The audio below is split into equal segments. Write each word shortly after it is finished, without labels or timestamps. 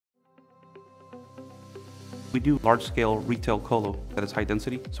We do large-scale retail colo that is high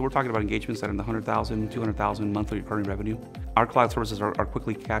density. So we're talking about engagements that are in the 100,000, 200,000 monthly recurring revenue. Our cloud services are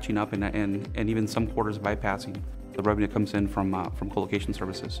quickly catching up and even some quarters bypassing the revenue that comes in from colocation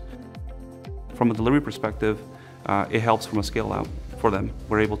services. From a delivery perspective, it helps from a scale out for them.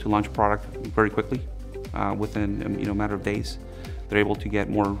 We're able to launch a product very quickly within a matter of days. They're able to get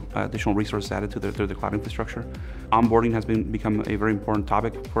more additional resources added to their cloud infrastructure. Onboarding has become a very important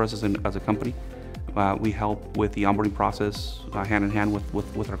topic for us as a company. We help with the onboarding process hand in hand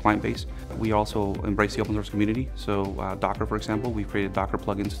with our client base. We also embrace the open source community. So Docker, for example, we've created Docker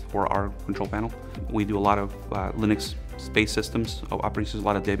plugins for our control panel. We do a lot of Linux-based systems, operating systems, a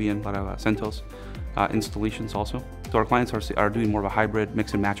lot of Debian, a lot of CentOS installations also. So our clients are doing more of a hybrid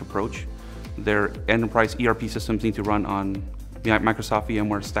mix and match approach. Their enterprise ERP systems need to run on Microsoft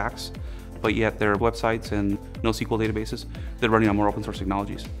VMware stacks, but yet their websites and NoSQL databases, they're running on more open source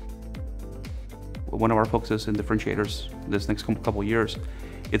technologies. One of our focuses and differentiators this next couple of years,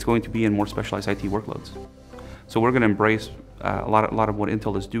 it's going to be in more specialized IT workloads. So we're going to embrace a lot of what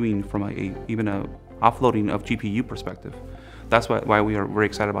Intel is doing from even a offloading of GPU perspective. That's why we are very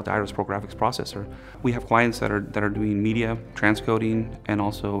excited about the Iris Pro graphics processor. We have clients that are doing media, transcoding, and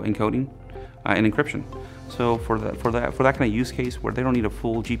also encoding and encryption. So for that kind of use case where they don't need a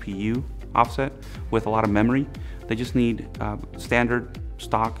full GPU offset with a lot of memory, they just need standard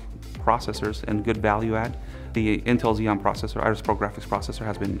stock processors and good value add. The Intel Xeon processor, Iris Pro graphics processor,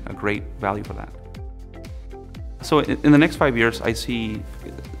 has been a great value for that. So in the next 5 years, I see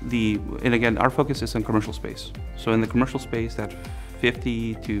and again, our focus is on commercial space. So in the commercial space, that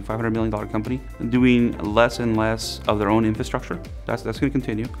 $50 to $500 million company doing less and less of their own infrastructure, that's going to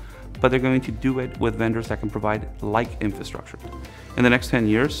continue, but they're going to do it with vendors that can provide like infrastructure. In the next 10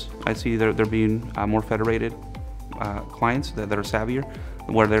 years, I see there being more federated clients that are savvier,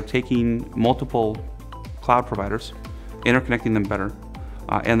 where they're taking multiple cloud providers, interconnecting them better,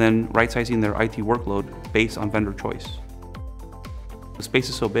 and then right-sizing their IT workload based on vendor choice. The space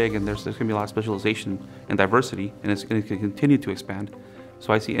is so big, and there's going to be a lot of specialization and diversity, and it's going to continue to expand.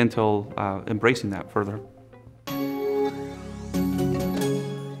 So I see Intel embracing that further.